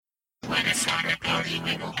When it's time to party,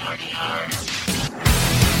 we will party hard.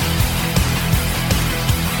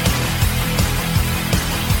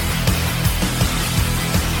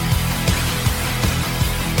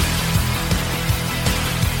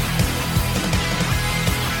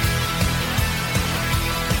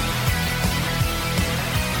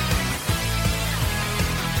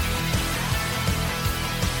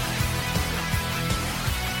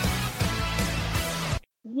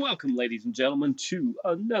 Welcome, ladies and gentlemen, to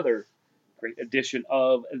another great edition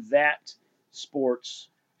of That Sports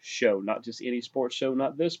Show. Not just any sports show,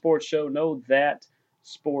 not this sports show, no, That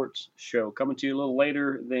Sports Show. Coming to you a little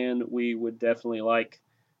later than we would definitely like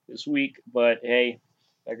this week, but hey,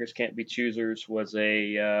 beggars can't be choosers. Was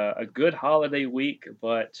a good holiday week,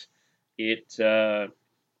 but it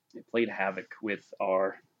played havoc with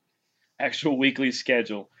our actual weekly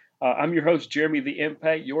schedule. I'm your host, Jeremy the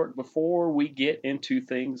Impact York. Before we get into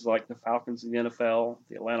things like the Falcons in the NFL,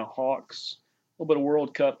 the Atlanta Hawks, a little bit of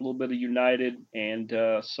World Cup, a little bit of United, and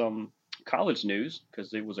some college news,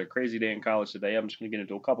 because it was a crazy day in college today. I'm just going to get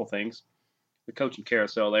into a couple things. The coaching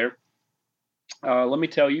carousel there. Let me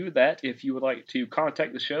tell you that if you would like to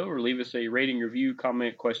contact the show or leave us a rating, review,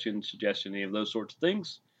 comment, question, suggestion, any of those sorts of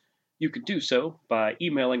things, you can do so by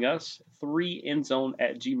emailing us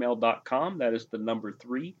 3endzone@gmail.com. That is the number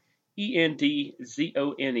 3,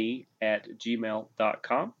 ENDZONE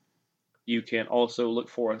 @gmail.com. You can also look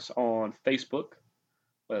for us on Facebook,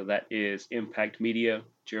 whether that is Impact Media,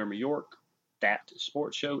 Jeremy York, That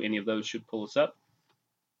Sports Show. Any of those should pull us up.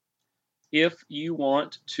 If you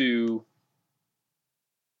want to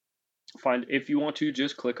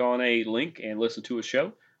just click on a link and listen to a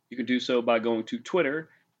show, you can do so by going to Twitter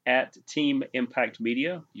at Team Impact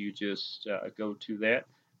Media. You just go to that,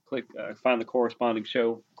 click, find the corresponding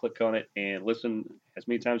show, click on it, and listen as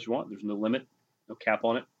many times as you want. There's no limit, no cap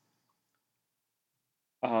on it.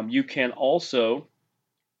 You can also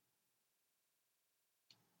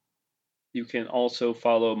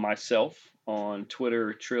follow myself on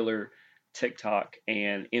Twitter, Triller, TikTok,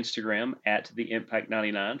 and Instagram at the Impact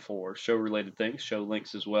 99 for show-related things, show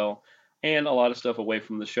links as well, and a lot of stuff away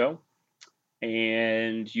from the show.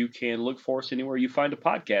 And you can look for us anywhere you find a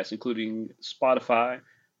podcast, including Spotify,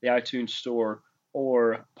 the iTunes Store,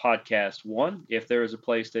 or Podcast One. If there is a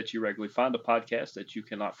place that you regularly find a podcast that you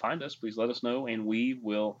cannot find us, please let us know, and we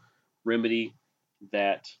will remedy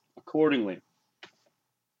that accordingly.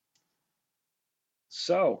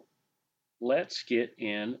 So, let's get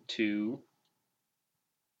into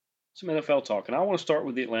some NFL talk. And I want to start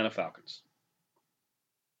with the Atlanta Falcons.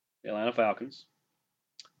 The Atlanta Falcons,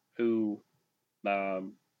 who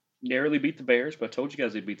narrowly beat the Bears, but I told you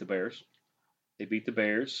guys they beat the Bears. They beat the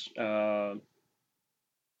Bears.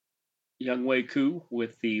 Younghoe Koo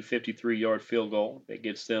with the 53-yard field goal that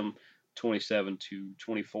gets them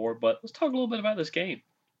 27-24. But let's talk a little bit about this game.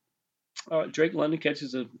 Drake London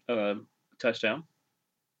catches a touchdown.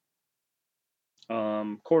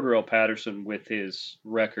 Cordarrelle Patterson with his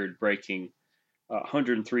record-breaking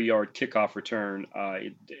 103-yard kickoff return.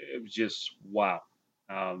 It was just wow.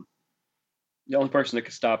 The only person that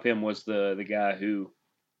could stop him was the guy who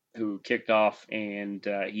kicked off, and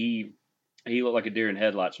he looked like a deer in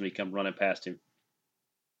headlights when he come running past him.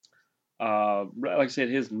 Like I said,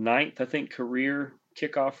 his 9th, I think, career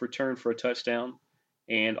kickoff return for a touchdown,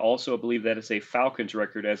 and also I believe that is a Falcons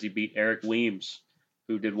record as he beat Eric Weems,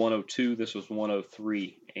 who did 102. This was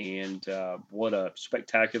 103, and what a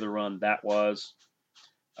spectacular run that was.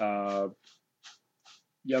 Younghoe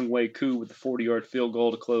Koo with the 40-yard field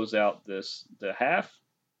goal to close out the half.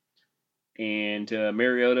 And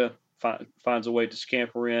Mariota finds a way to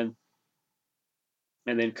scamper in.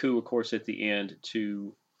 And then Koo, of course, at the end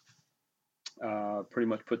to pretty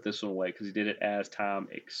much put this one away because he did it as time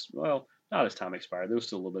not as time expired. There was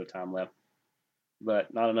still a little bit of time left.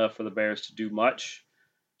 But not enough for the Bears to do much.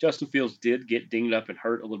 Justin Fields did get dinged up and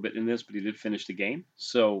hurt a little bit in this, but he did finish the game.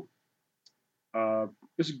 So it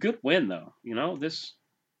was a good win, though. You know, this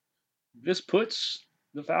puts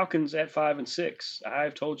the Falcons at 5-6.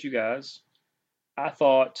 I've told you guys,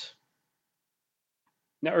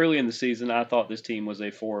 early in the season, I thought this team was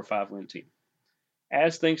a 4 or 5 win team.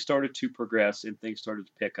 As things started to progress and things started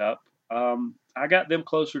to pick up, I got them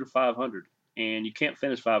closer to 500. And you can't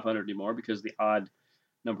finish 500 anymore because of the odd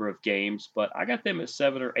number of games. But I got them at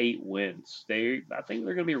 7 or 8 wins. I think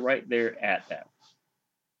they're going to be right there at that.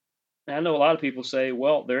 And I know a lot of people say,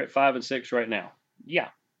 well, they're at 5-6 right now. Yeah.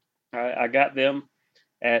 I got them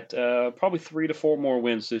at probably 3 to 4 more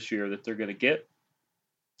wins this year that they're going to get.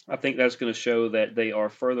 I think that's going to show that they are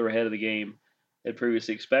further ahead of the game than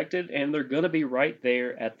previously expected, and they're going to be right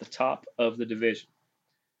there at the top of the division.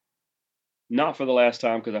 not for the last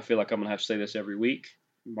time because I feel like I'm going to have to say this every week.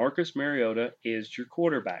 Marcus Mariota is your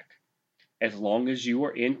quarterback. As long as you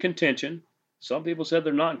are in contention, some people said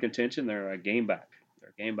they're not in contention. They're a game back.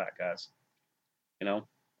 They're a game back, guys.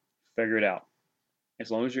 Figure it out.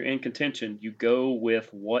 As long as you're in contention, you go with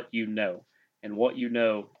what you know. And what you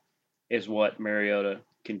know is what Mariota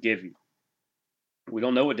can give you. We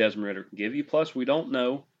don't know what Desmond Ritter can give you. Plus, we don't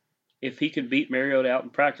know if he can beat Mariota out in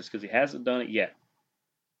practice because he hasn't done it yet.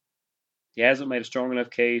 He hasn't made a strong enough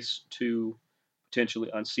case to potentially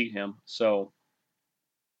unseat him. So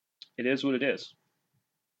it is what it is.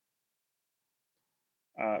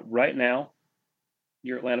 Right now,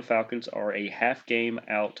 your Atlanta Falcons are a half game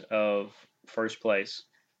out of first place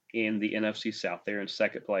in the NFC South. They're in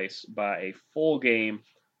second place by a full game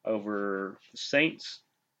over the Saints,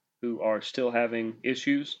 who are still having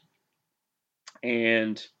issues,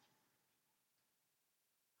 and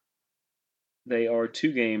they are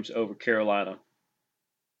 2 games over Carolina,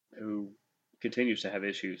 who continues to have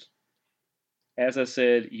issues. As I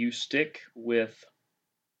said, you will stick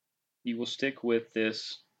with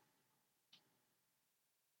this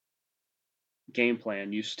game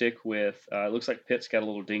plan. You stick with. It looks like Pitt's got a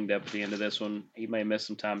little dinged up at the end of this one. He may miss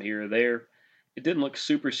some time here or there. It didn't look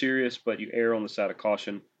super serious, but you err on the side of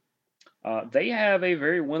caution. They have a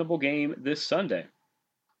very winnable game this Sunday.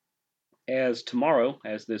 As tomorrow,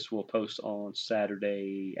 as this will post on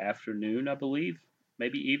Saturday afternoon, I believe,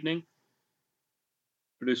 maybe evening.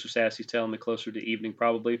 Producer Sassy's telling me closer to evening,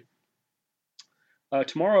 probably.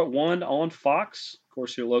 Tomorrow at 1 on Fox. Of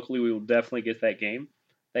course, here locally, we will definitely get that game.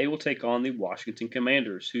 They will take on the Washington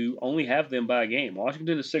Commanders, who only have them by a game.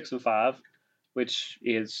 Washington is 6-5, which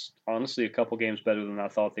is honestly a couple games better than I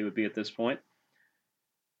thought they would be at this point.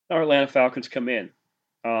 Our Atlanta Falcons come in.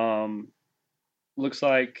 Looks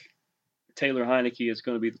like Taylor Heineke is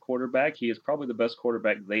going to be the quarterback. He is probably the best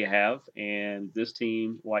quarterback they have, and this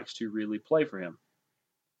team likes to really play for him.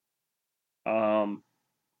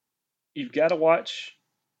 You've got to watch.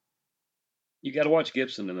 You got to watch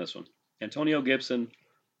Gibson in this one. Antonio Gibson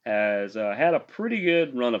has had a pretty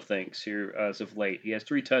good run of things here as of late. He has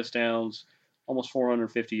 3 touchdowns, almost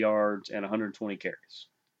 450 yards, and 120 carries.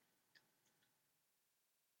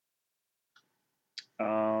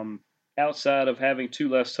 Outside of having 2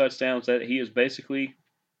 less touchdowns, that he is basically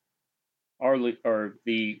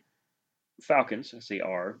the Falcons. I say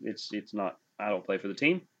are. It's not. I don't play for the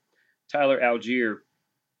team. Tyler Algier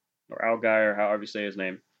or Algier, however you say his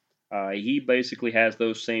name. He basically has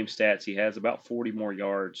those same stats. He has about 40 more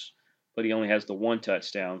yards, but he only has the 1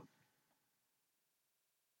 touchdown.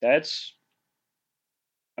 That's,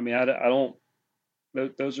 I mean, I don't,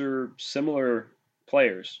 those are similar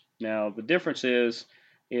players. Now, the difference is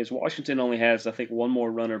Washington only has, I think, 1 more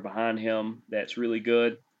runner behind him that's really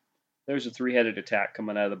good. There's a 3-headed attack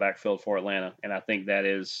coming out of the backfield for Atlanta, and I think that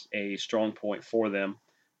is a strong point for them.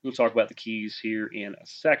 We'll talk about the keys here in a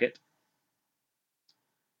second.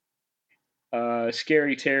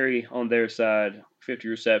 Scary Terry on their side, 50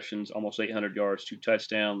 receptions, almost 800 yards, 2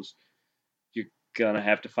 touchdowns. You're going to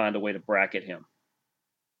have to find a way to bracket him,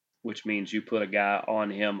 which means you put a guy on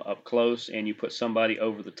him up close and you put somebody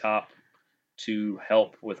over the top to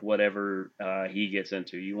help with whatever he gets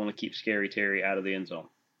into. You want to keep Scary Terry out of the end zone.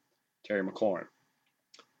 Terry McLaurin.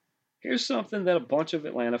 Here's something that a bunch of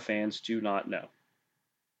Atlanta fans do not know.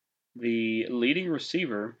 The leading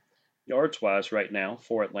receiver, yards-wise right now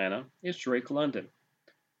for Atlanta, is Drake London.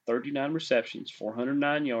 39 receptions,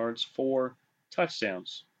 409 yards, 4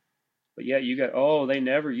 touchdowns. But yeah, you got, they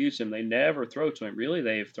never use him. They never throw to him. Really,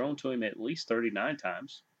 they've thrown to him at least 39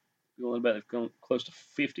 times. They've gone close to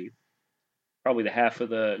 50. Probably the half of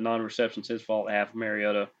the non-receptions his fault, half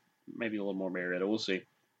Mariota, maybe a little more Mariota. We'll see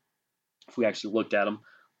if we actually looked at them.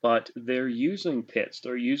 But they're using Pitts.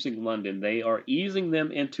 They're using London. They are easing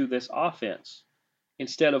them into this offense.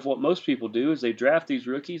 Instead of what most people do is they draft these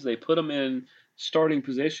rookies, they put them in starting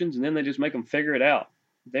positions, and then they just make them figure it out.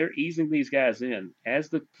 They're easing these guys in. As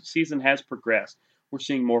the season has progressed, we're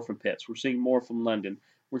seeing more from Pitts. We're seeing more from London.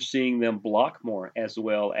 We're seeing them block more as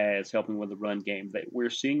well as helping with the run game. We're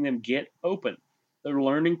seeing them get open. They're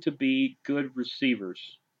learning to be good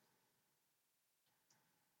receivers.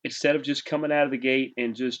 Instead of just coming out of the gate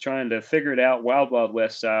and just trying to figure it out Wild Wild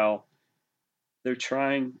West style, they're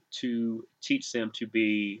trying to teach them to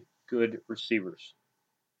be good receivers.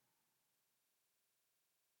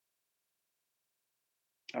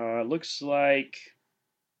 Looks like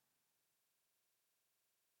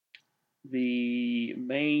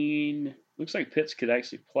Pitts could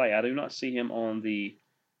actually play. I do not see him on the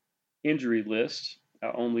injury list.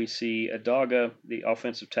 I only see Adaga, the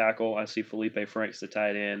offensive tackle. I see Felipe Franks, the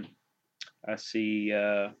tight end. I see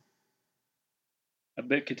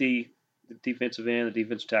Abikati, the defensive end, the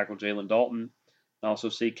defensive tackle Jalen Dalton. I also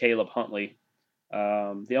see Caleb Huntley.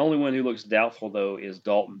 The only one who looks doubtful, though, is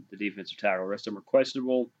Dalton, the defensive tackle. The rest of them are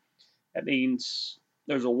questionable. That means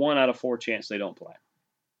there's a 1 out of 4 chance they don't play.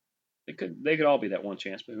 They could all be that one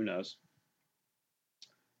chance, but who knows?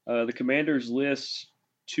 The Commanders list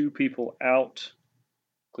 2 people out,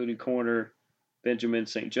 including corner Benjamin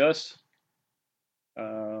St. Just.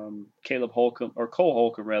 Caleb Holcomb, or Cole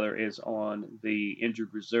Holcomb rather, is on the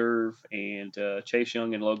injured reserve, and Chase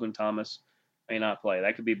Young and Logan Thomas may not play.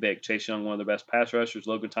 That could be big. Chase Young, one of their best pass rushers.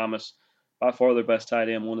 Logan Thomas, by far their best tight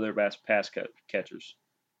end, one of their best pass catchers.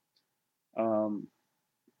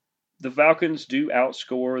 The Falcons do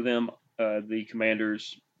outscore them, the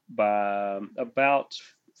Commanders, by about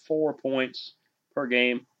 4 points per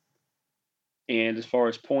game. And as far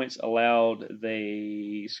as points allowed,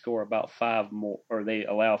 they score about 5 more, or they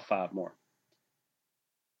allow 5 more.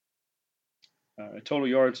 Total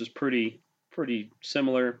yards is pretty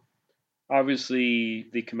similar. Obviously,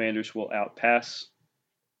 the Commanders will outpass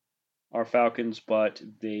our Falcons, but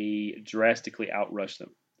they drastically outrush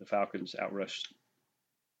them. The Falcons outrush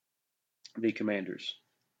the Commanders.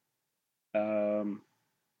 The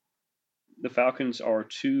Falcons are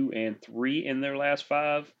 2-3 in their last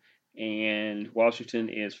 5, and Washington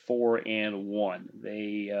is 4-1.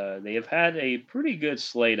 They have had a pretty good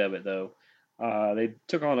slate of it, though. They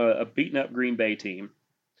took on a beaten up Green Bay team,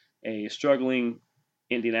 a struggling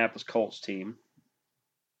Indianapolis Colts team.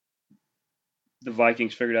 The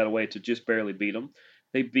Vikings figured out a way to just barely beat them.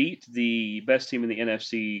 They beat the best team in the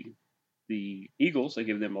NFC, the Eagles. They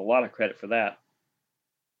give them a lot of credit for that.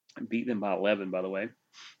 And beat them by 11, by the way.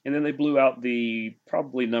 And then they blew out the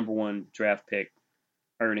probably number 1 draft pick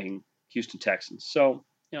earning Houston Texans. So,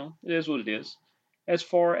 it is what it is. As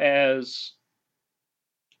far as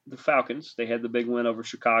the Falcons, they had the big win over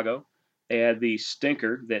Chicago. They had the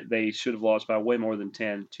stinker that they should have lost by way more than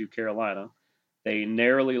 10 to Carolina. They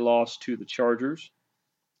narrowly lost to the Chargers.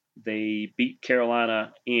 They beat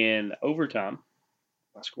Carolina in overtime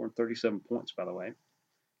by scoring 37 points, by the way.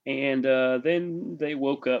 And then they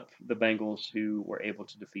woke up the Bengals, who were able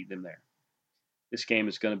to defeat them there. This game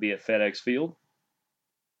is going to be at FedEx Field.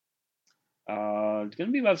 It's going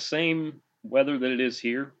to be about the same weather that it is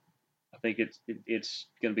here. I think it's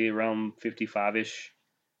going to be around 55-ish.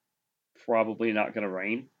 Probably not going to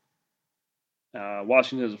rain.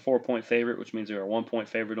 Washington is a 4-point favorite, which means they're a 1-point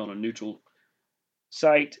favorite on a neutral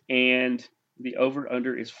site, and the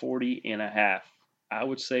over/under is 40.5. I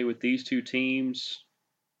would say with these two teams,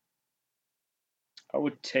 I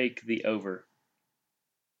would take the over,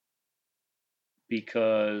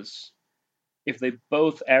 because if they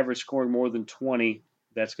both average scoring more than 20,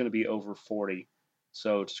 that's going to be over 40.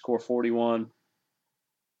 So to score 41,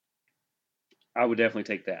 I would definitely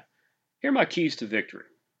take that. Here are my keys to victory.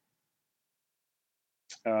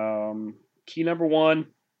 Key number 1,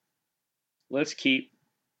 let's keep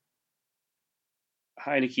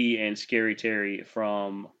Heineke and Scary Terry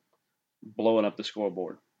from blowing up the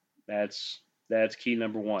scoreboard. That's key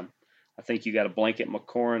number 1. I think you got to blanket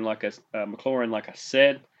McLaurin, like I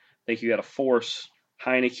said. I think you got to force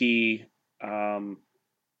Heineke to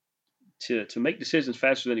make decisions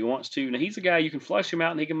faster than he wants to. Now, he's a guy, you can flush him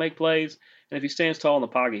out and he can make plays. And if he stands tall in the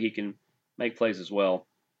pocket, he can make plays as well.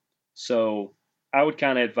 So I would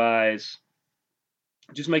kind of advise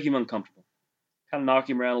just make him uncomfortable. Kind of knock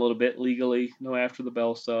him around a little bit legally, no after the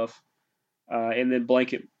bell stuff. And then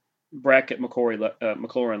bracket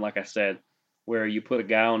McLaurin, like I said, where you put a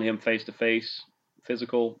guy on him face-to-face,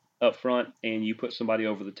 physical up front, and you put somebody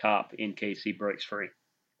over the top in case he breaks free.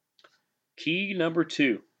 Key number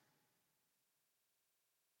 2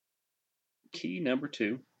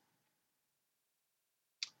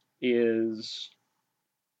 is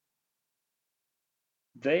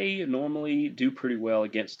they normally do pretty well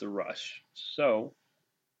against the rush. So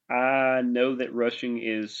I know that rushing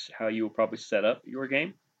is how you will probably set up your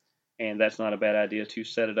game, and that's not a bad idea to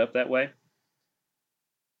set it up that way.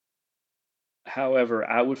 However,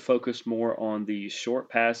 I would focus more on the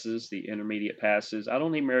short passes, the intermediate passes. I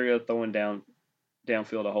don't need Mariota throwing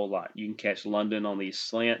downfield a whole lot. You can catch London on these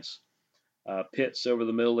slants, Pitts over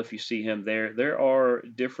the middle if you see him there. There are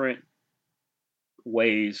different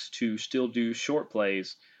ways to still do short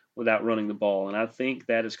plays without running the ball, and I think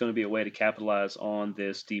that is going to be a way to capitalize on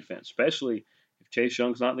this defense, especially if Chase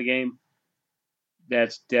Young's not in the game.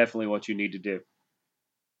 That's definitely what you need to do.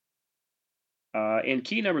 And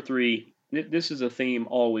key number 3, this is a theme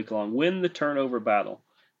all week long. Win the turnover battle.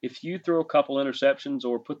 If you throw a couple interceptions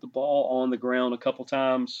or put the ball on the ground a couple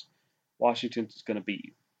times, Washington's going to beat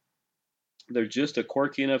you. They're just a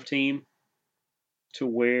quirky enough team to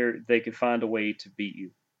where they could find a way to beat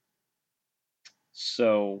you.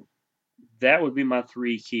 So that would be my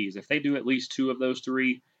three keys. If they do at least two of those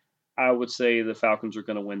three, I would say the Falcons are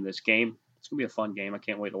going to win this game. It's going to be a fun game. I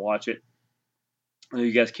can't wait to watch it. I know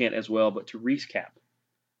you guys can't as well, but to recap,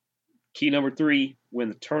 key number three, win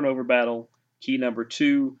the turnover battle. Key number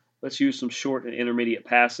two, let's use some short and intermediate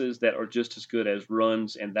passes that are just as good as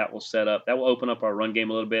runs, and that will open up our run game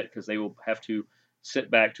a little bit because they will have to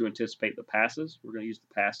sit back to anticipate the passes. We're going to use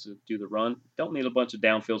the pass to do the run. Don't need a bunch of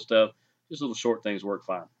downfield stuff. Just little short things work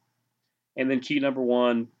fine. And then key number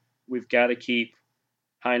one, we've got to keep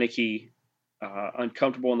Heineke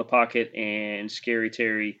uncomfortable in the pocket and Scary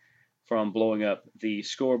Terry from blowing up the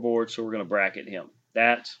scoreboard. So we're going to bracket him.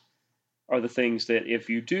 That are the things that if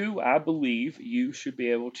you do, I believe you should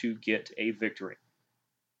be able to get a victory.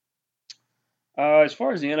 As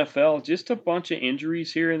far as the NFL, just a bunch of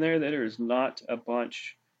injuries here and there. There is not a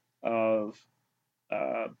bunch of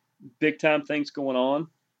big time things going on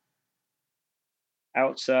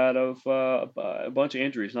outside of a bunch of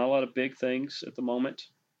injuries. Not a lot of big things at the moment.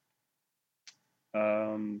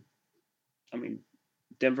 I mean,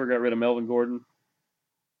 Denver got rid of Melvin Gordon.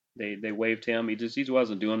 They waived him. He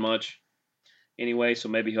wasn't doing much anyway, so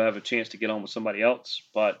maybe he'll have a chance to get on with somebody else.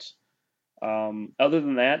 But other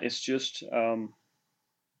than that, it's just I'm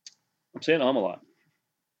saying a lot.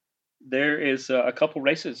 There is a couple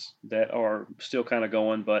races that are still kind of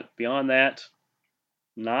going, but beyond that,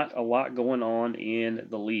 not a lot going on in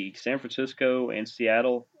the league. San Francisco and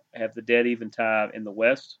Seattle have the dead even tie in the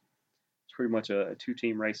West. It's pretty much a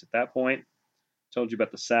two-team race at that point. Told you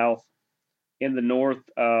about the South. In the North,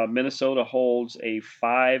 Minnesota holds a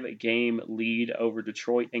 5-game lead over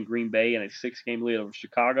Detroit and Green Bay and a 6-game lead over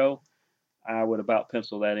Chicago. I would about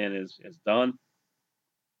pencil that in as done.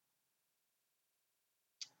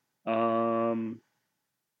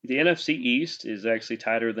 The NFC East is actually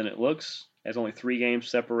tighter than it looks, as only 3 games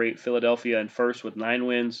separate Philadelphia in first with 9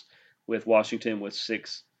 wins, with Washington with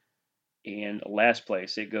 6 in last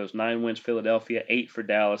place. It goes 9 wins Philadelphia, 8 for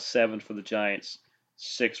Dallas, 7 for the Giants,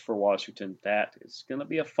 6 for Washington. That is going to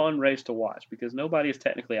be a fun race to watch because nobody is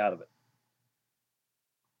technically out of it.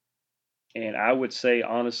 And I would say,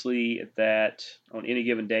 honestly, that on any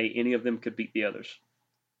given day, any of them could beat the others.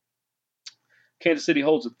 Kansas City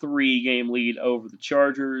holds a 3-game lead over the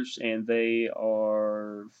Chargers, and they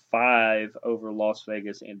are 5 over Las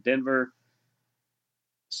Vegas and Denver.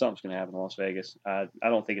 Something's going to happen in Las Vegas. I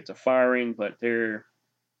don't think it's a firing, but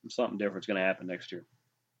something different's going to happen next year.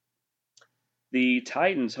 The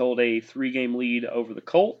Titans hold a 3-game lead over the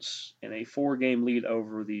Colts and a 4-game lead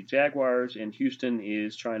over the Jaguars, and Houston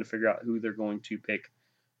is trying to figure out who they're going to pick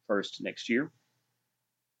first next year.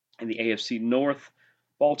 In the AFC North,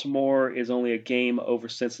 Baltimore is only a game over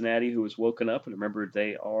Cincinnati, who has woken up. And remember,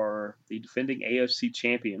 they are the defending AFC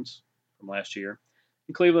champions from last year.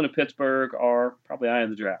 And Cleveland and Pittsburgh are probably high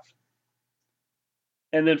in the draft.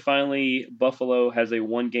 And then finally, Buffalo has a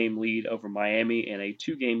 1-game lead over Miami and a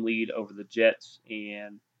 2-game lead over the Jets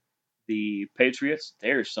and the Patriots.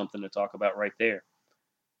 There's something to talk about right there.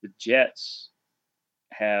 The Jets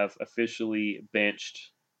have officially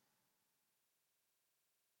benched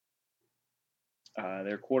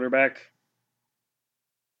their quarterback,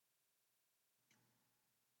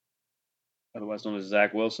 otherwise known as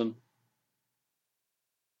Zach Wilson.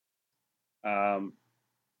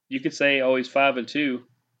 You could say, oh, he's 5-2,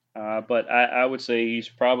 but I would say he's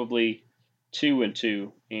probably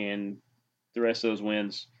 2-2, and the rest of those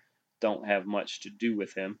wins don't have much to do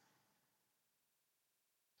with him.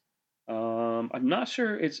 I'm not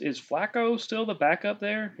sure. Is Flacco still the backup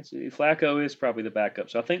there? Flacco is probably the backup.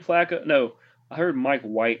 So I think Flacco. No, I heard Mike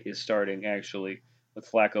White is starting actually, with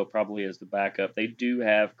Flacco probably as the backup. They do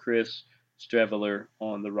have Chris Streveler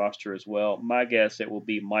on the roster as well. My guess it will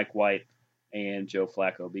be Mike White and Joe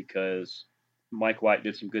Flacco because Mike White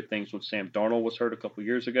did some good things when Sam Darnold was hurt a couple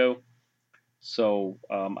years ago. So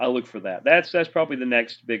I look for that. That's probably the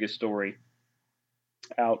next biggest story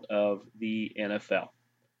out of the NFL.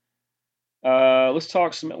 Let's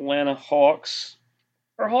talk some Atlanta Hawks.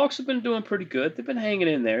 Our Hawks have been doing pretty good. They've been hanging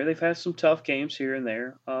in there. They've had some tough games here and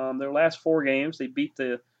there. Their last 4 games, they beat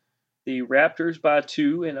the Raptors by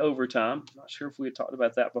 2 in overtime. Not sure if we had talked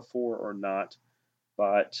about that before or not,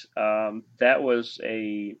 but that was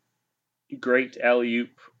a great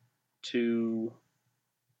alley-oop to...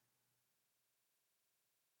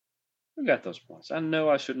 Who got those points? I know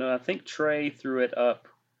I should know. I think Trey threw it up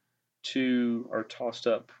or tossed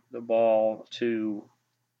up the ball to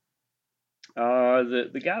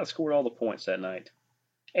the guy that scored all the points that night,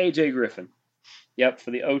 AJ Griffin. Yep,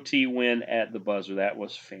 for the OT win at the buzzer. That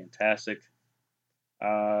was fantastic.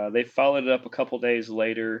 They followed it up a couple days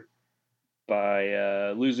later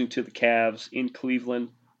by losing to the Cavs in Cleveland,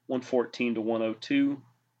 114-102.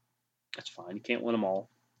 That's fine. You can't win them all.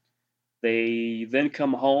 They then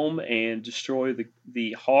come home and destroy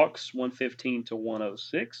the Hawks,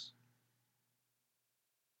 115-106.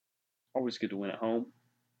 Always good to win at home.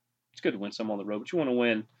 It's good to win some on the road, but you want to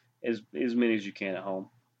win as many as you can at home.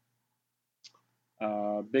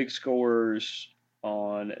 Big scores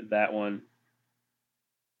on that one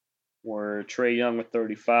were Trae Young with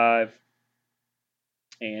 35,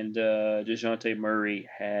 and DeJounte Murray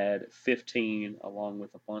had 15, along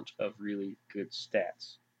with a bunch of really good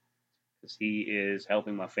stats, because he is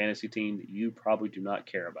helping my fantasy team that you probably do not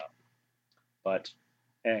care about. But,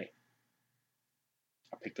 hey,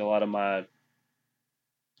 I picked a lot of my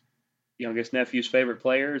youngest nephew's favorite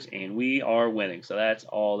players, and we are winning, so that's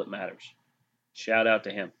all that matters. Shout out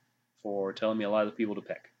to him for telling me a lot of the people to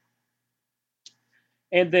pick.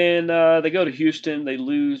 And then they go to Houston. They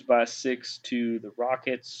lose by 6 to the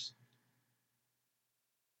Rockets.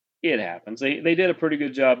 It happens. They did a pretty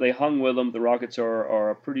good job. They hung with them. The Rockets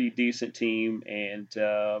are a pretty decent team, and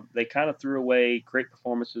they kind of threw away great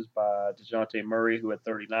performances by DeJounte Murray, who had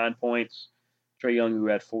 39 points, Trae Young, who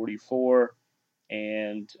had 44,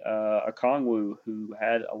 and Okongwu, who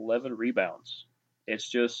had 11 rebounds. It's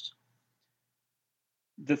just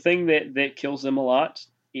the thing that kills them a lot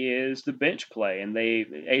is the bench play, and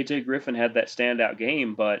AJ Griffin had that standout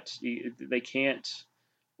game, but they can't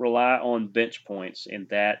rely on bench points, and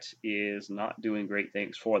that is not doing great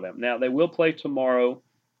things for them. Now they will play tomorrow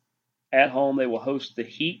at home. They will host the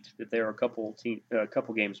Heat, that they're a couple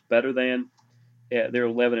games better than. Yeah, they're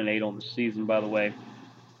 11-8 on the season, by the way.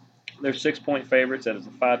 They're 6-point favorites. That is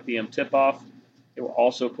a 5 p.m. tip-off. They will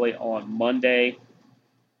also play on Monday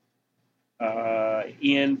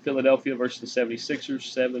in Philadelphia versus the 76ers,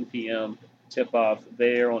 7 p.m. tip-off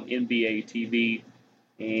there on NBA TV.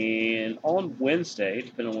 And on Wednesday,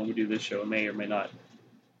 depending on when we do this show, I may or may not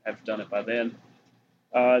have done it by then,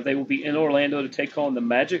 they will be in Orlando to take on the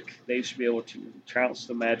Magic. They should be able to trounce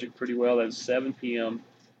the Magic pretty well. That's 7 p.m.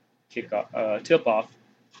 Tip-off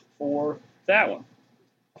for that one.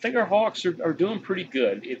 I think our Hawks are doing pretty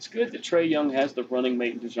good. It's good that Trae Young has the running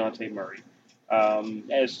mate in DeJounte Murray.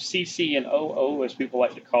 As CC and OO, as people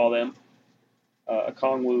like to call them,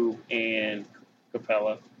 Okongwu and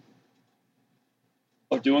Capella,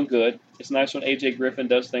 are doing good. It's nice when AJ Griffin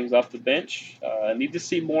does things off the bench. I need to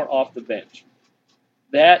see more off the bench.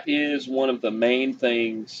 That is one of the main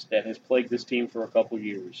things that has plagued this team for a couple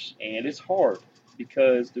years. And it's hard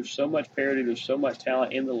because there's so much parity, there's so much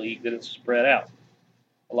talent in the league that it's spread out.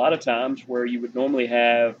 A lot of times where you would normally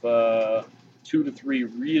have 2 to 3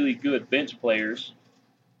 really good bench players,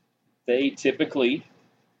 they typically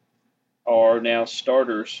are now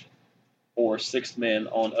starters or sixth men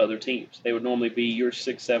on other teams. They would normally be your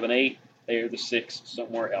 6, 7, 8. They are the 6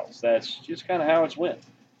 somewhere else. That's just kind of how it's went.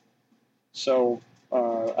 So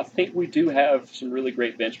I think we do have some really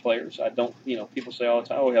great bench players. I don't, people say all the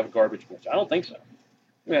time, oh, we have a garbage bench. I don't think so.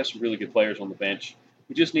 We have some really good players on the bench.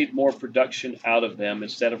 We just need more production out of them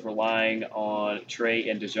instead of relying on Trae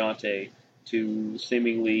and DeJounte to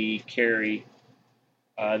seemingly carry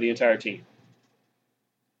the entire team.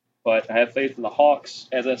 But I have faith in the Hawks.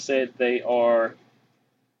 As I said, they are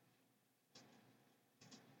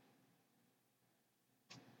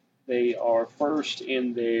first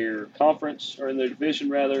in their conference, or in their division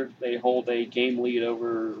rather. They hold a game lead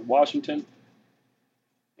over Washington,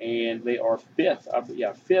 and they are fifth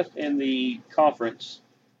in the conference,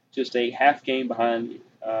 just a half game behind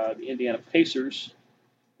the Indiana Pacers,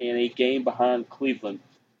 and a game behind Cleveland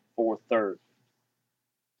for third.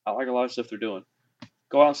 I like a lot of stuff they're doing.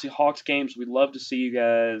 Go out and see Hawks games. We'd love to see you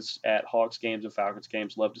guys at Hawks games and Falcons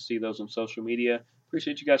games. Love to see those on social media.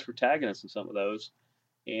 Appreciate you guys for tagging us in some of those.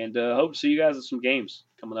 And hope to see you guys at some games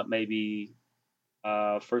coming up maybe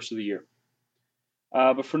first of the year.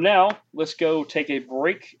 But for now, let's go take a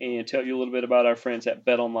break and tell you a little bit about our friends at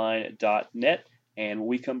BetOnline.net. And when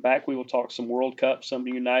we come back, we will talk some World Cup, some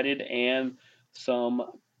United, and some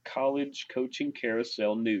college coaching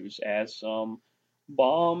carousel news, as some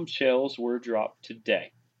bombshells were dropped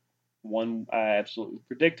today. One I absolutely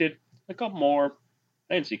predicted, a couple more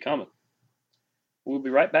I didn't see coming. We'll be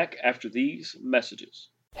right back after these messages.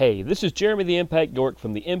 Hey, this is Jeremy the Impact York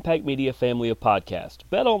from the Impact Media family of podcasts.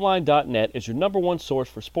 BetOnline.net is your number one source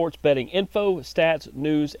for sports betting info, stats,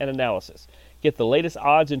 news, and analysis. Get the latest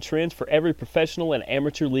odds and trends for every professional and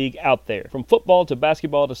amateur league out there. From football to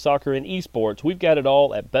basketball to soccer and esports, we've got it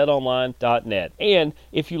all at betonline.net. And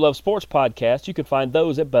if you love sports podcasts, you can find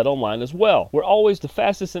those at BetOnline as well. We're always the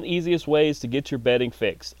fastest and easiest ways to get your betting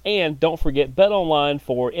fix. And don't forget BetOnline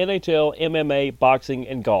for NHL, MMA, boxing,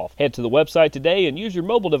 and golf. Head to the website today and use your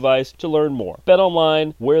mobile device to learn more.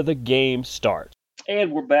 BetOnline, where the game starts.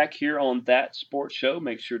 And we're back here on That Sports Show.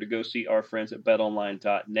 Make sure to go see our friends at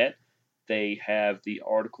betonline.net. They have the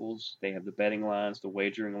articles, they have the betting lines, the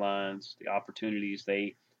wagering lines, the opportunities.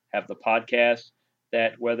 They have the podcast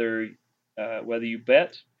that whether you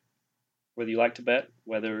bet, whether you like to bet,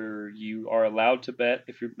 whether you are allowed to bet,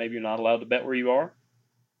 if maybe you're not allowed to bet where you are,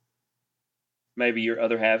 maybe your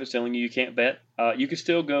other half is telling you can't bet, you can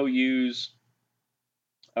still go use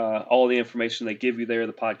all the information they give you there,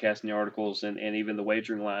 the podcast and the articles, and even the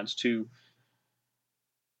wagering lines too.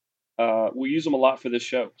 We use them a lot for this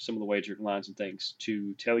show, some of the wagering lines and things,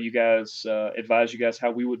 to tell you guys, advise you guys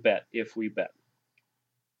how we would bet if we bet.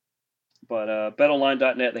 But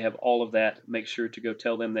betonline.net, they have all of that. Make sure to go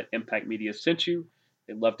tell them that Impact Media sent you.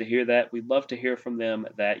 They'd love to hear that. We'd love to hear from them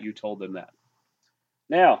that you told them that.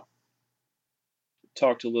 Now,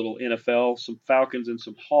 talked a little NFL, some Falcons and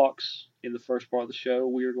some Hawks in the first part of the show.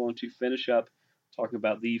 We are going to finish up talking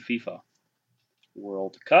about the FIFA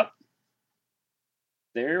World Cup.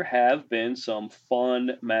 There have been some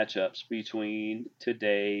fun matchups between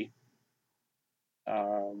today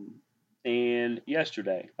and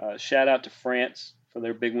yesterday. Shout out to France for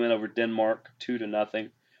their big win over Denmark, 2-0.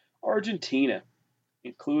 Argentina,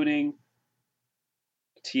 including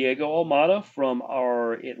Thiago Almada from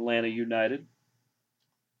our Atlanta United,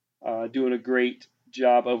 doing a great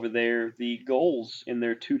job over there. The goals in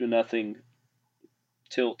their 2-0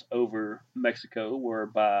 tilt over Mexico were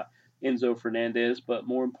by Enzo Fernandez, but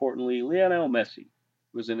more importantly, Lionel Messi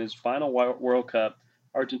was in his final World Cup.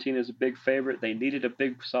 Argentina is a big favorite. They needed a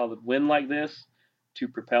big, solid win like this to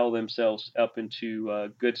propel themselves up into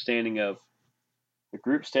good standing of the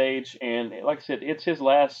group stage. And like I said, it's his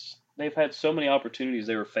last. They've had so many opportunities.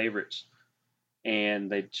 They were favorites,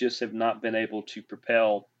 and they just have not been able to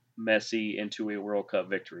propel Messi into a World Cup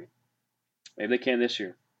victory. Maybe they can this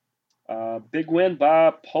year. Big win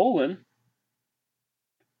by Poland.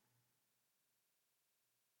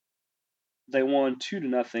 They won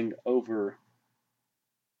 2-0 over,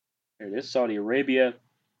 there it is, Saudi Arabia.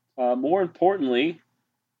 More importantly,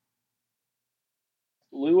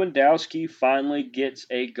 Lewandowski finally gets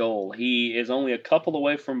a goal. He is only a couple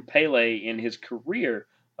away from Pele in his career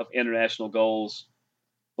of international goals,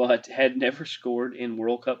 but had never scored in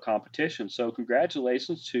World Cup competition. So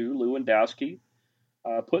congratulations to Lewandowski,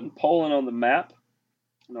 putting Poland on the map.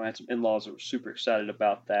 You know, I had some in-laws that were super excited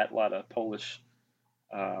about that. A lot of Polish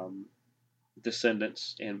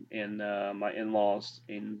descendants in my in-laws,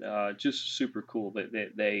 and just super cool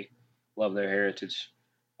that they love their heritage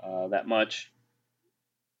that much.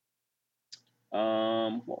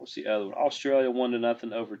 What was the other one? Australia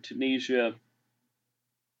 1-0 over Tunisia.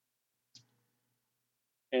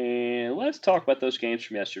 And let's talk about those games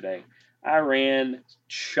from yesterday. Iran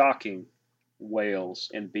shocking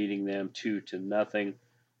Wales and beating them 2-0,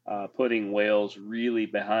 putting Wales really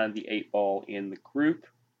behind the 8 ball in the group.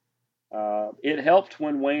 It helped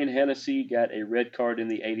when Wayne Hennessy got a red card in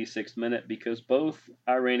the 86th minute because both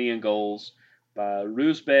Iranian goals by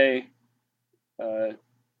Ruzbeh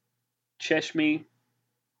Cheshmi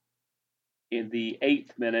in the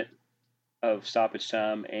 8th minute of stoppage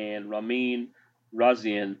time and Ramin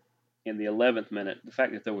Razian in the 11th minute. The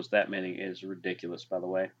fact that there was that many is ridiculous, by the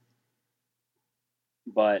way.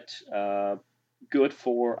 But good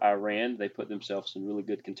for Iran. They put themselves in really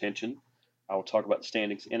good contention. I will talk about the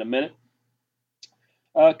standings in a minute.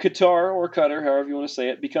 Qatar, or Qatar, however you want to say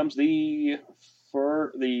it, becomes the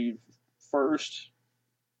first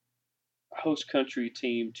host country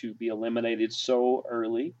team to be eliminated so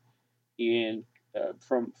early in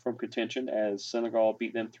from contention, as Senegal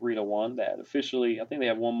beat them 3-1. That officially, I think they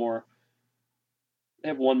have one more. They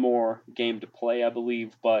have one more game to play, I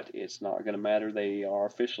believe, but it's not going to matter. They are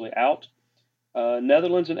officially out.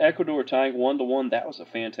 Netherlands and Ecuador tying 1-1. That was a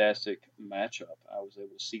fantastic matchup. I was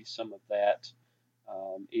able to see some of that.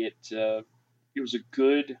 It was a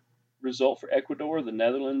good result for Ecuador. The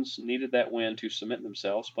Netherlands needed that win to cement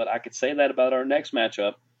themselves, but I could say that about our next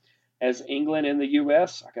matchup. As England and the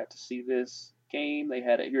U.S., I got to see this game. They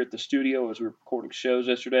had it here at the studio as we were recording shows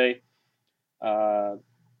yesterday.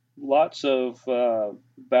 Lots of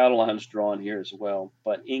battle lines drawn here as well.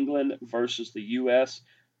 But England versus the U.S.,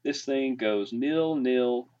 this thing goes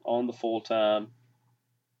 0-0 on the full time.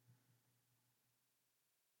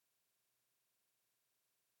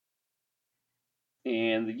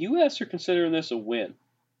 And the U.S. are considering this a win.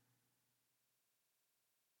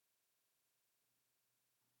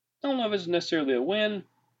 I don't know if it's necessarily a win.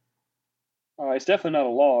 It's definitely not a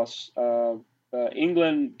loss.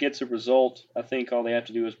 England gets a result. I think all they have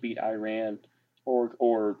to do is beat Iran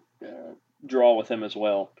or draw with them as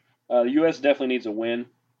well. The U.S. definitely needs a win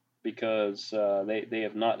because they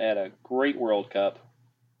have not had a great World Cup.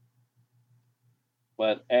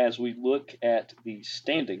 But as we look at the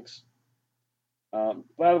standings,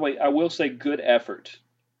 by the way, I will say good effort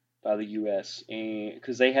by the U.S. and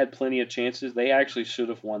because they had plenty of chances. They actually should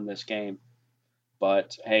have won this game.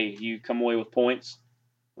 But hey, you come away with points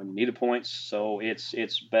when you needed points, so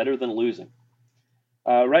it's better than losing.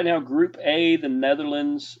 Right now, Group A, the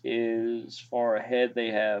Netherlands is far ahead.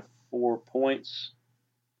 They have 4 points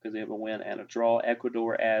because they have a win and a draw.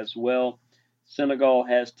 Ecuador as well. Senegal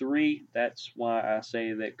has 3. That's why I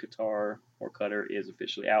say that Qatar is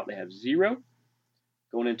officially out. They have 0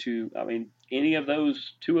 going into. I mean, any of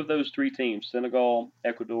those 2 of those 3 teams, Senegal,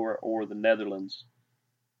 Ecuador, or the Netherlands,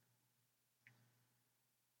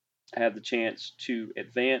 have the chance to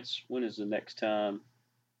advance. When is the next time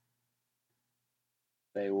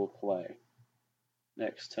they will play?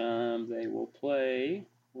 Next time they will play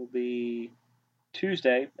will be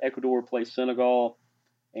Tuesday. Ecuador plays Senegal,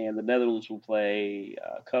 and the Netherlands will play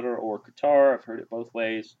Qatar or Qatar. I've heard it both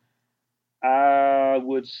ways. I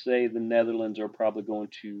would say the Netherlands are probably going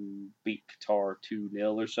to beat Qatar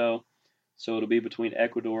 2-0 or so. So it'll be between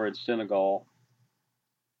Ecuador and Senegal.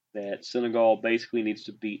 That Senegal basically needs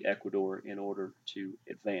to beat Ecuador in order to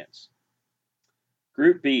advance.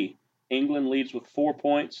 Group B, England leads with 4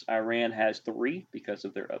 points. Iran has 3 because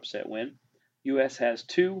of their upset win. U.S. has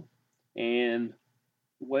 2, and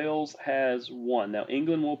Wales has 1. Now,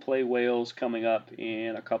 England will play Wales coming up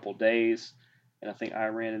in a couple days, and I think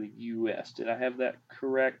Iran and the U.S. Did I have that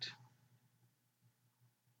correct?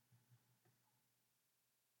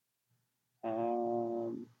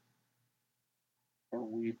 Or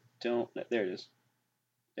we don't. There it is.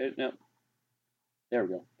 No, there we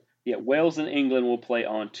go. Yeah, Wales and England will play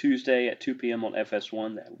on Tuesday at 2 p.m. on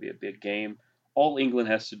FS1. That will be a big game. All England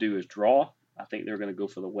has to do is draw. I think they're going to go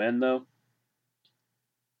for the win, though.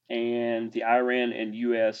 And the Iran and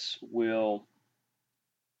U.S.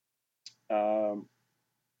 um,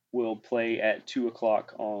 will play at 2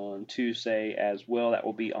 o'clock on Tuesday as well. That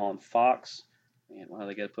will be on Fox. Man, why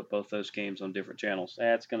they got to put both those games on different channels?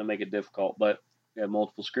 That's going to make it difficult, but we have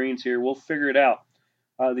multiple screens here. We'll figure it out.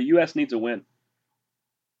 The U.S. needs a win.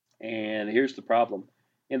 And here's the problem.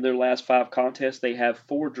 In their last 5 contests, they have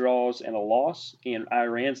 4 draws and a loss. In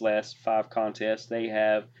Iran's last 5 contests, they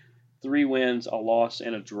have 3 wins, a loss,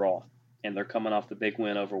 and a draw. And they're coming off the big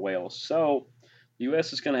win over Wales. So the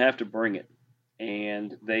U.S. is going to have to bring it.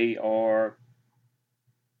 And they are,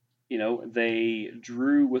 they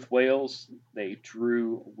drew with Wales, they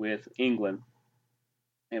drew with England,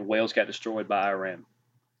 and Wales got destroyed by Iran.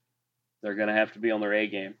 They're going to have to be on their A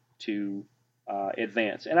game to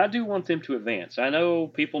advance. And I do want them to advance. I know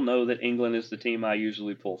people know that England is the team I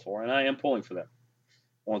usually pull for, and I am pulling for them.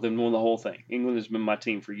 I want them to win the whole thing. England has been my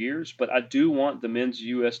team for years, but I do want the men's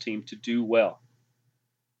U.S. team to do well.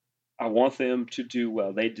 I want them to do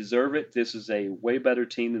well. They deserve it. This is a way better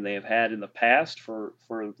team than they have had in the past for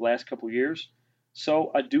the last couple of years.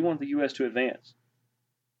 So I do want the U.S. to advance.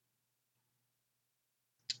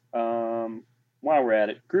 While we're at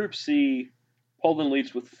it, Group C, Poland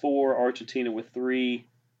leads with 4, Argentina with 3,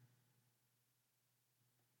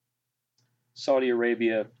 Saudi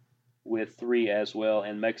Arabia with 3 as well,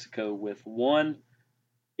 and Mexico with 1.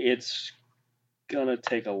 It's going to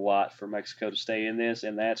take a lot for Mexico to stay in this,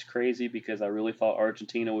 and that's crazy because I really thought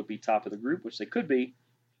Argentina would be top of the group, which they could be,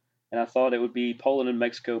 and I thought it would be Poland and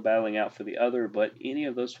Mexico battling out for the other, but any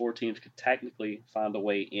of those 4 teams could technically find a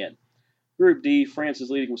way in. Group D, France is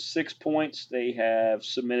leading with 6 points. They have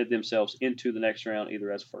submitted themselves into the next round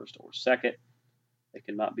either as first or second. They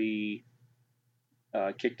cannot be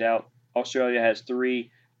kicked out. Australia has 3.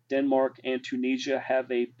 Denmark and Tunisia have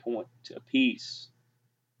a point apiece.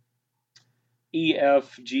 E,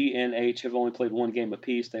 F, G, and H have only played 1 game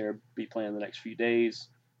apiece. They will be playing the next few days.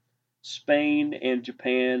 Spain and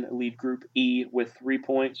Japan lead Group E with 3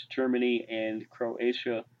 points. Germany and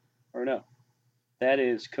Croatia, or no, that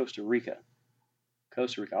is Costa Rica.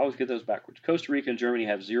 Costa Rica. I always get those backwards. Costa Rica and Germany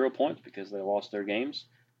have 0 points because they lost their games.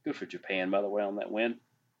 Good for Japan, by the way, on that win.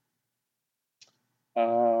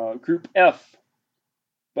 Group F,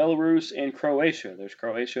 Belarus and Croatia. There's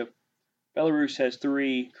Croatia. Belarus has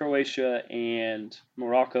 3. Croatia and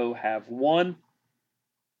Morocco have 1. Is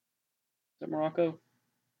that Morocco?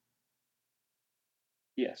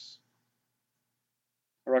 Yes.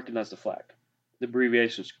 I recognize the flag. The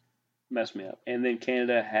abbreviations mess me up. And then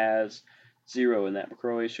Canada has 0 in that.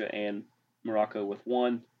 Croatia and Morocco with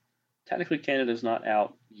 1. Technically, Canada's not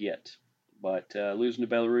out yet, but losing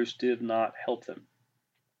to Belarus did not help them.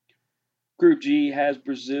 Group G has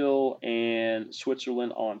Brazil and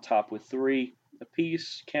Switzerland on top with 3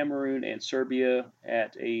 apiece. Cameroon and Serbia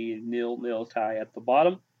at a 0-0 tie at the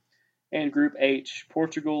bottom. And Group H,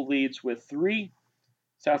 Portugal leads with 3.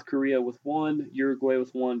 South Korea with 1. Uruguay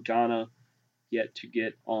with 1. Ghana yet to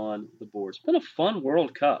get on the board. It's been a fun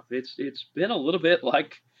World Cup. It's been a little bit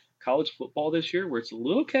like college football this year, where it's a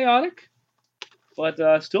little chaotic,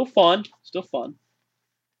 but still fun. Still fun.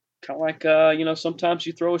 Kind of like sometimes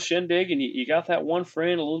you throw a shindig and you got that one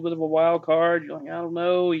friend, a little bit of a wild card. You're like, I don't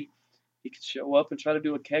know. He could show up and try to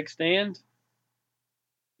do a keg stand.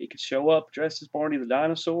 He could show up dressed as Barney the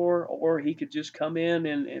dinosaur, or he could just come in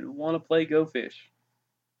and want to play Go Fish.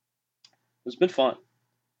 It's been fun.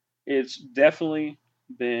 It's definitely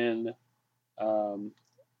been a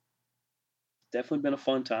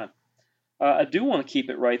fun time. I do want to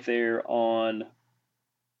keep it right there on.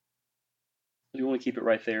 I do want to keep it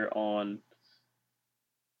right there on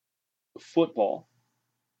football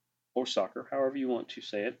or soccer, however you want to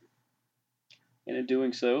say it. And in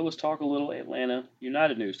doing so, let's talk a little Atlanta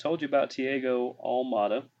United news. Told you about Thiago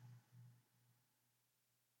Almada.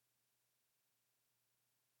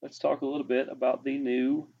 Let's talk a little bit about the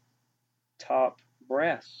new top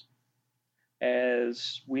brass,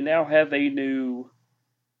 as we now have a new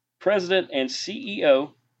president and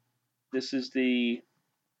CEO. This is the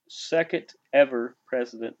second ever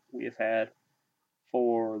president we have had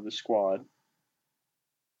for the squad,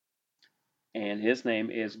 and his name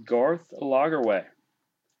is Garth Lagerwey.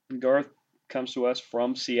 Garth comes to us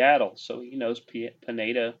from Seattle, so he knows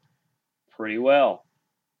Pineda pretty well.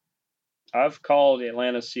 I've called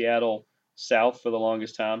Atlanta Seattle South for the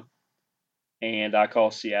longest time, and I call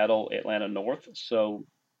Seattle Atlanta North. So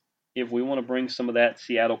if we want to bring some of that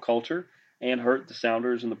Seattle culture and hurt the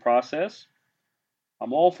Sounders in the process,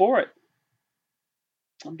 I'm all for it.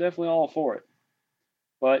 I'm definitely all for it.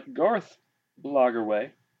 But Garth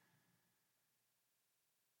Lagerwey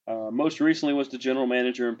most recently was the general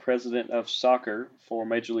manager and president of soccer for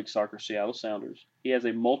Major League Soccer Seattle Sounders. He has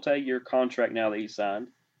a multi-year contract now that he signed,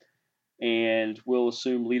 and will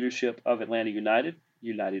assume leadership of Atlanta United,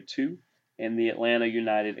 United 2, and the Atlanta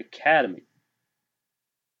United Academy.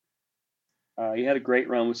 He had a great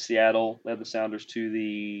run with Seattle, led the Sounders to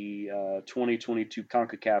the 2022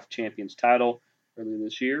 CONCACAF Champions title earlier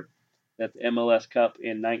this year, at the MLS Cup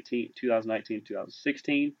in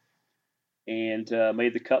 2019-2016, and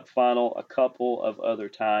made the Cup final a couple of other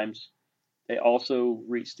times. They also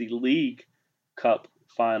reached the League Cup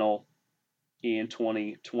final in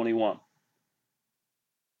 2021.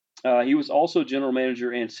 He was also general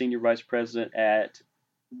manager and senior vice president at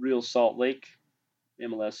Real Salt Lake,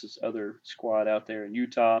 MLS's other squad out there in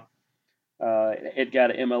Utah. It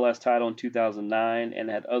got an MLS title in 2009 and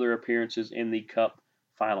had other appearances in the Cup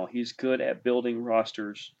final. He's good at building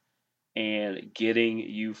rosters and getting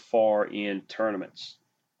you far in tournaments.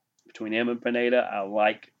 Between him and Pineda, I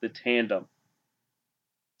like the tandem.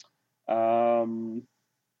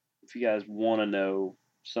 If you guys want to know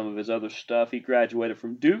some of his other stuff, he graduated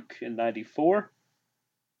from Duke in '94.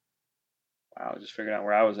 Wow, I just figured out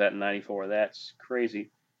where I was at in '94. That's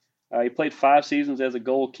crazy. He played 5 seasons as a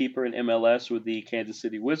goalkeeper in MLS with the Kansas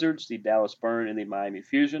City Wizards, the Dallas Burn, and the Miami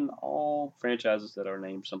Fusion, all franchises that are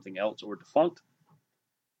named something else or defunct.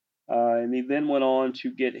 And he then went on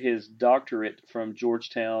to get his doctorate from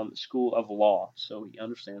Georgetown School of Law, so he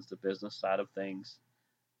understands the business side of things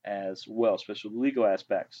as well, especially the legal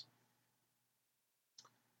aspects.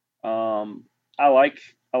 I like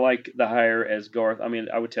the hire as Garth. I mean,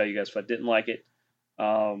 I would tell you guys if I didn't like it.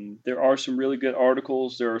 There are some really good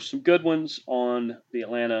articles. There are some good ones on the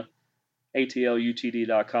Atlanta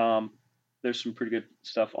ATLUTD.com. There's some pretty good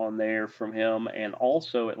stuff on there from him, and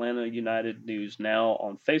also Atlanta United News Now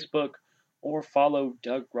on Facebook, or follow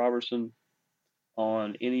Doug Robertson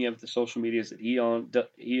on any of the social medias that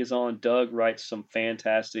he is on. Doug writes some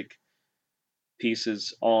fantastic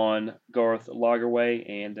pieces on Garth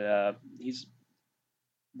Lagerwey, and he's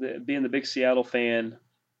being the big Seattle fan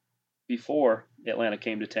before Atlanta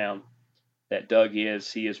came to town that Doug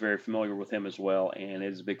is. He is very familiar with him as well, and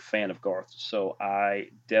is a big fan of Garth. So I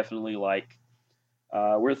definitely like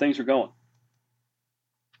where things are going.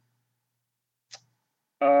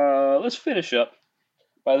 Let's finish up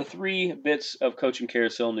by the 3 bits of coaching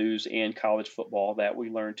carousel news in college football that we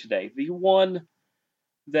learned today. The one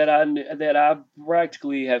that I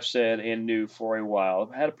practically have said and knew for a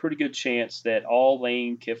while, I had a pretty good chance that all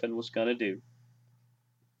Lane Kiffin was going to do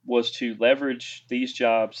was to leverage these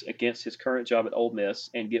jobs against his current job at Ole Miss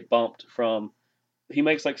and get bumped from. He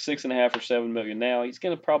makes like $6.5 or $7 million now. He's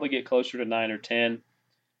going to probably get closer to 9 or 10.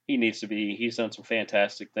 He needs to be. He's done some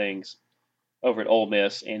fantastic things over at Ole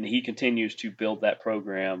Miss, and he continues to build that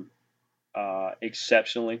program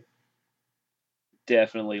exceptionally.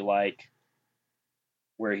 Definitely like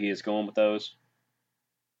where he is going with those.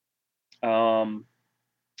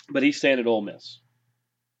 But he's staying at Ole Miss.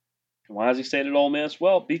 And why is he staying at Ole Miss?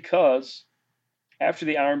 Well, because after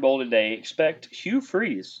the Iron Bowl today, expect Hugh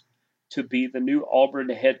Freeze to be the new Auburn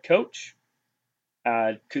head coach.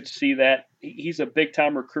 I could see that. He's a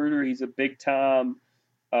big-time recruiter. He's a big-time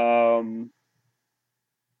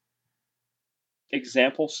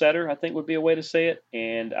example setter, I think would be a way to say it.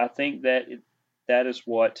 And I think that that is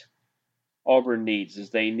what Auburn needs, is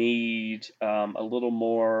they need a little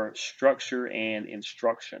more structure and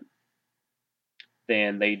instruction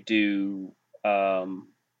than they do other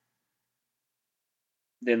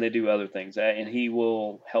things. And he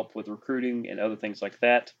will help with recruiting and other things like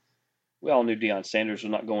that. We all knew Deion Sanders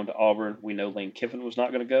was not going to Auburn. We know Lane Kiffin was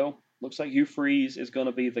not going to go. Looks like Hugh Freeze is going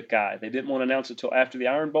to be the guy. They didn't want to announce it until after the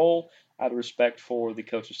Iron Bowl, out of respect for the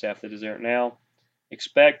coaching staff that is there now.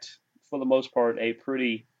 Expect, for the most part, a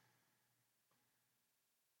pretty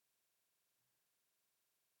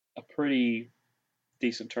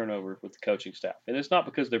decent turnover with the coaching staff. And it's not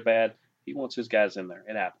because they're bad. He wants his guys in there.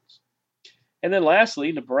 It happens. And then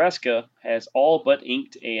lastly, Nebraska has all but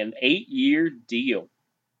inked an 8-year deal.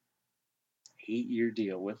 8-year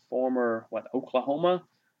deal with former Oklahoma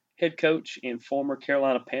head coach and former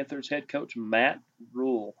Carolina Panthers head coach Matt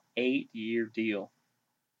Rule. 8-year deal.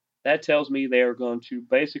 That tells me they are going to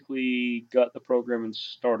basically gut the program and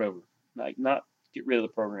start over. Like, not get rid of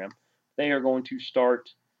the program. They are going to start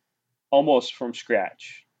almost from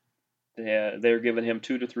scratch. They're giving him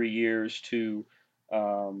 2 to 3 years to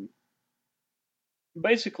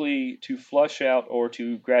basically to flush out or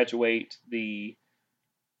to graduate the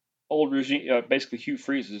old regime, basically Hugh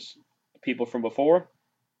Freeze's people from before,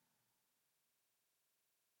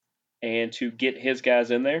 and to get his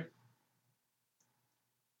guys in there.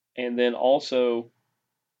 And then also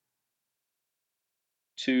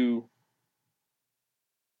to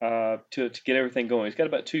get everything going. He's got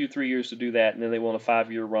about 2 to 3 years to do that, and then they want a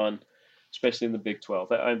 5-year run, especially in the Big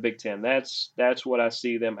 12 and Big 10. That's what I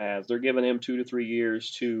see them as. They're giving him 2 to 3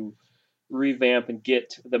 years to revamp and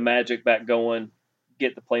get the magic back going,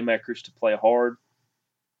 get the playmakers to play hard.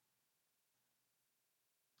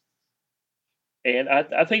 And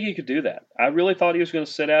I think he could do that. I really thought he was going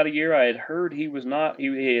to sit out a year. I had heard he was not.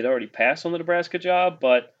 He had already passed on the Nebraska job,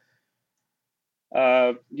 but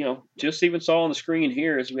just even saw on the screen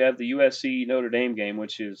here as we have the USC Notre Dame game,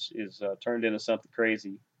 which is turned into something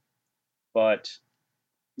crazy. But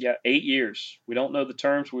yeah, 8 years. We don't know the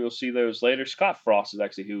terms. We will see those later. Scott Frost is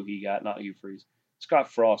actually who he got, not Hugh Freeze.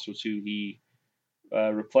 Scott Frost was who he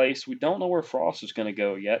replaced. We don't know where Frost is going to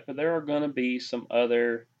go yet, but there are going to be some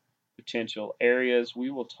other potential areas. We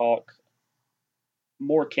will talk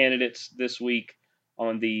more candidates this week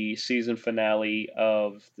on the season finale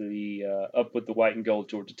of the Up with the White and Gold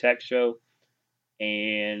Georgia Tech show,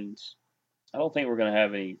 and I don't think we're going to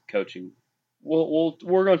have any coaching.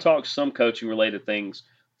 We're going to talk some coaching related things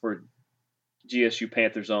for GSU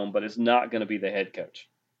Panther Zone, but it's not going to be the head coach.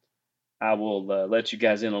 I will let you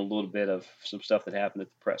guys in on a little bit of some stuff that happened at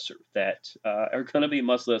the presser that are going to be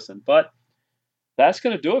must listen. But that's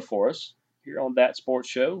going to do it for us here on That Sports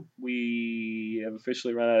Show. We have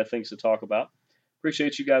officially run out of things to talk about.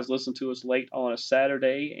 Appreciate you guys listening to us late on a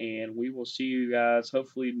Saturday, and we will see you guys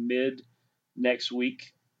hopefully mid next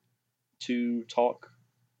week to talk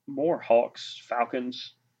more Hawks,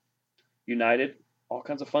 Falcons, United, all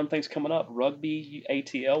kinds of fun things coming up. Rugby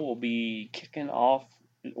ATL will be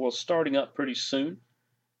starting up pretty soon,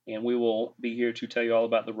 and we will be here to tell you all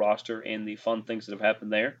about the roster and the fun things that have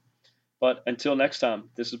happened there. But until next time,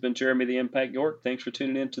 this has been Jeremy the Impact York. Thanks for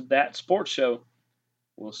tuning in to That Sports Show.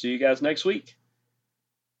 We'll see you guys next week.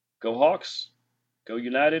 Go Hawks, go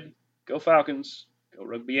United, go Falcons, go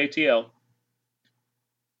Rugby ATL.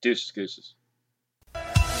 Deuces, gooses.